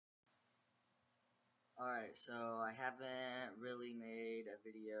Alright, so I haven't really made a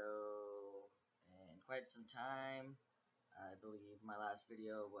video in quite some time. I believe my last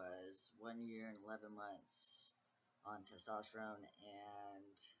video was 1 year and 11 months on testosterone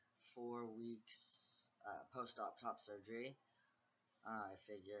and 4 weeks post-op top surgery. I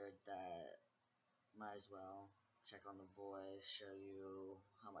figured that might as well check on the voice, show you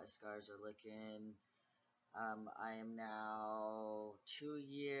how my scars are looking. I am now 2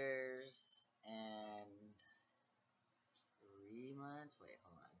 years and 3 months. Wait,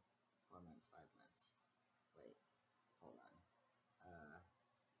 hold on. 4 months, 5 months. Wait, hold on.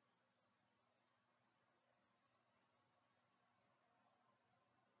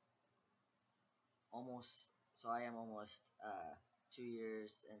 Almost. So I am almost 2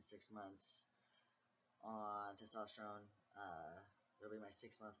 years and 6 months on testosterone. It'll be my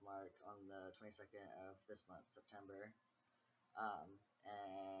 6 month mark on the 22nd of this month, September.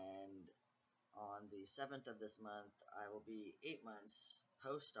 And on the 7th of this month, I will be 8 months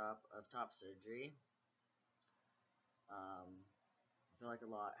post-op of top surgery. I feel like a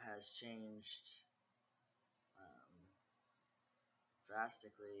lot has changed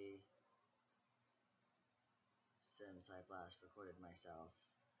drastically since I've last recorded myself.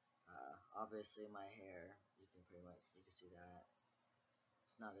 Obviously, my hair, you can see that.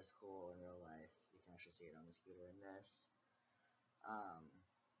 It's not as cool in real life. You can actually see it on the scooter in this.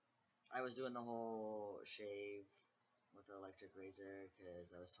 I was doing the whole shave with the electric razor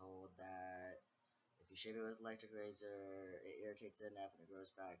because I was told that if you shave it with electric razor, it irritates it enough and it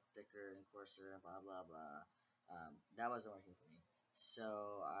grows back thicker and coarser and blah blah blah. That wasn't working for me.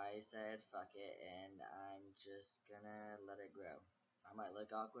 So I said fuck it and I'm just gonna let it grow. I might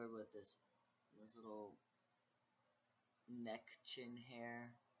look awkward with this little neck chin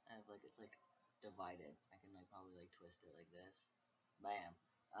hair. I have it's divided. I can probably twist it like this. Bam.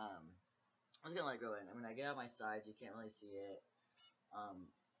 I was gonna let it grow in. I mean, I get out my sides, you can't really see it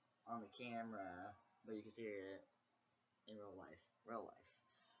on the camera, but you can see it in real life.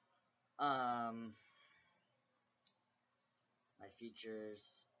 My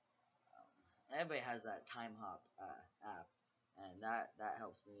features. Everybody has that time hop app, and that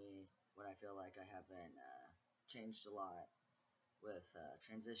helps me when I feel like I haven't changed a lot with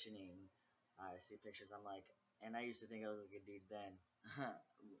transitioning. I see pictures, I'm like, and I used to think I was like a dude then,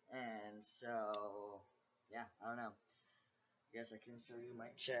 and so yeah, I don't know. I guess I can show you my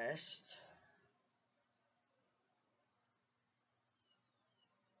chest.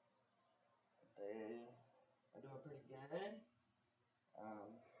 They are doing pretty good.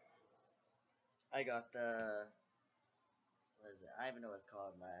 Um, I got what is it? I don't even know what it's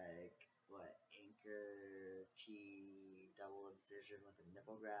called. Anchor T double incision with a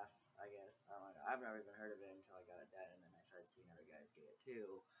nipple graft, I guess. I don't know. I've never even heard of it until I got it done, and then I started seeing other guys get it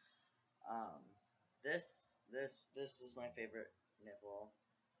too. This is my favorite nipple.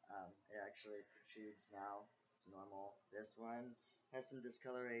 It actually protrudes now. It's normal. This one has some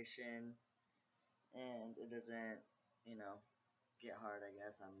discoloration, and it doesn't, you know, get hard. I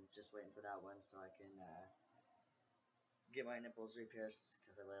guess I'm just waiting for that one so I can get my nipples re-pierced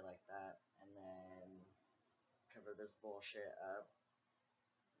because I really like that, and then cover this bullshit up.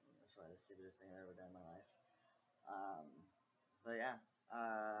 That's probably the stupidest thing I've ever done in my life. But yeah,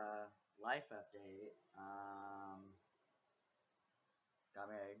 life update. Got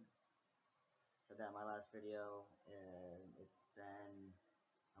married. Said that in my last video, and it's been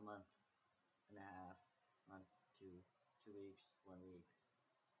a month and a half, month, 2 weeks, 1 week.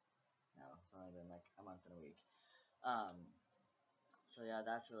 No, it's only been like a month and a week. So yeah,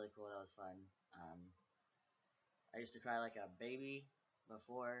 that's really cool. That was fun. I used to cry like a baby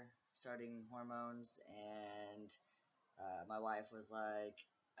before starting hormones, and my wife was like,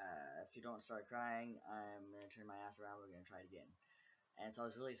 if you don't start crying, I'm going to turn my ass around, we're going to try it again. And so I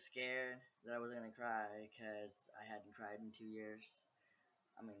was really scared that I wasn't going to cry because I hadn't cried in 2 years.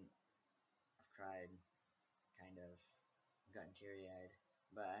 I mean, I've cried, kind of. I've gotten teary-eyed,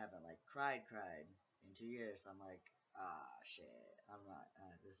 but I haven't cried in 2 years. So I'm like, shit, I'm not,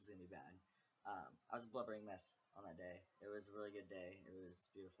 this is going to be bad. I was a blubbering mess on that day. It was a really good day. It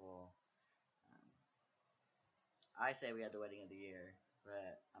was beautiful. I say we had the wedding of the year,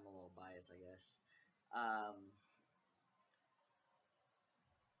 but I'm a little biased, I guess.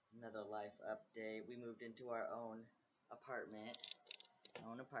 Another life update. We moved into our own apartment.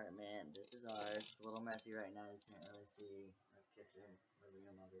 This is ours. It's a little messy right now. You can't really see. That's kitchen, living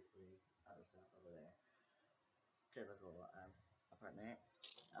room, obviously. Other stuff over there. Typical apartment.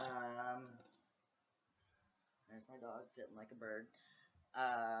 There's my dog sitting like a bird.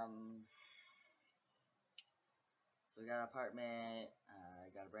 So we got an apartment. I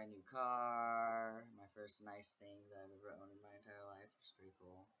got a brand new car. My first nice thing that I've ever owned in my entire life, which is pretty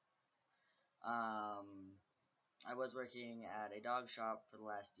cool. I was working at a dog shop for the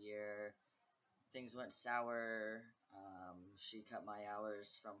last year. Things went sour. She cut my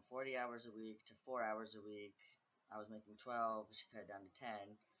hours from 40 hours a week to 4 hours a week. I was making 12. She cut it down to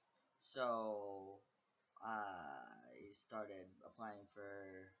 10. So I started applying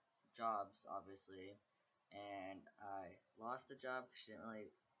for jobs, obviously, and I lost a job because she didn't really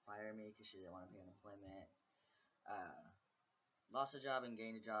fire me because she didn't want to pay unemployment. Uh, Lost a job and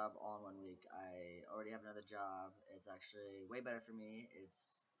gained a job all in 1 week. I already have another job. It's actually way better for me.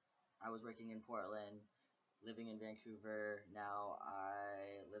 I was working in Portland, living in Vancouver. Now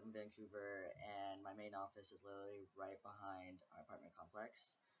I live in Vancouver, and my main office is literally right behind our apartment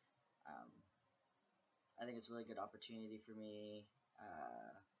complex. Um, I think it's a really good opportunity for me.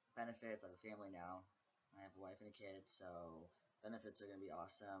 Benefits, I have a family now. I have a wife and a kid, so benefits are going to be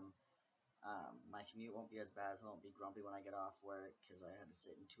awesome. My commute won't be as bad, so I won't be grumpy when I get off work because I had to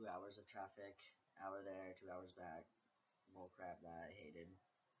sit in 2 hours of traffic, hour there, 2 hours back. Bull crap that I hated.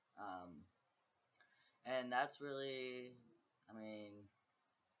 Um, and that's really, I mean,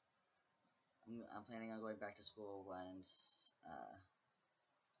 I'm planning on going back to school once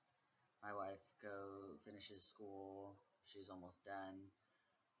my wife finishes school. She's almost done.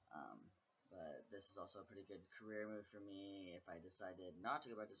 Um, but this is also a pretty good career move for me if I decided not to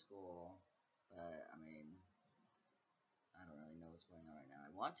go back to school. But I mean, I don't really know what's going on right now.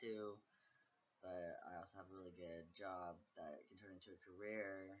 I want to, but I also have a really good job that can turn into a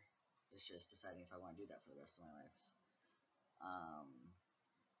career. It's just deciding if I want to do that for the rest of my life. Um,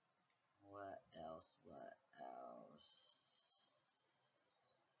 what else? What else?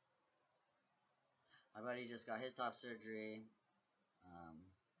 My buddy just got his top surgery. Um,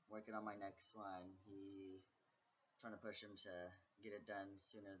 Working on my next one. Trying to push him to get it done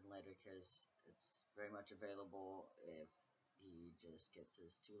sooner than later because it's very much available if he just gets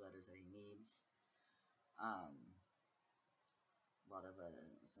his 2 letters that he needs. A lot of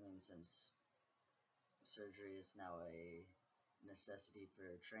since surgery is now a necessity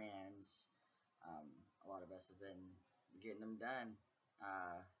for trans, a lot of us have been getting them done.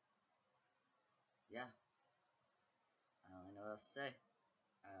 Yeah, I don't really know what else to say.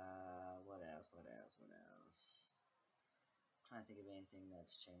 What else? What else? What else? I'm trying to think of anything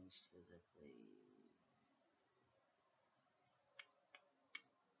that's changed physically.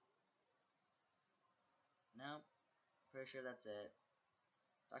 No, pretty sure that's it.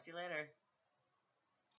 Talk to you later.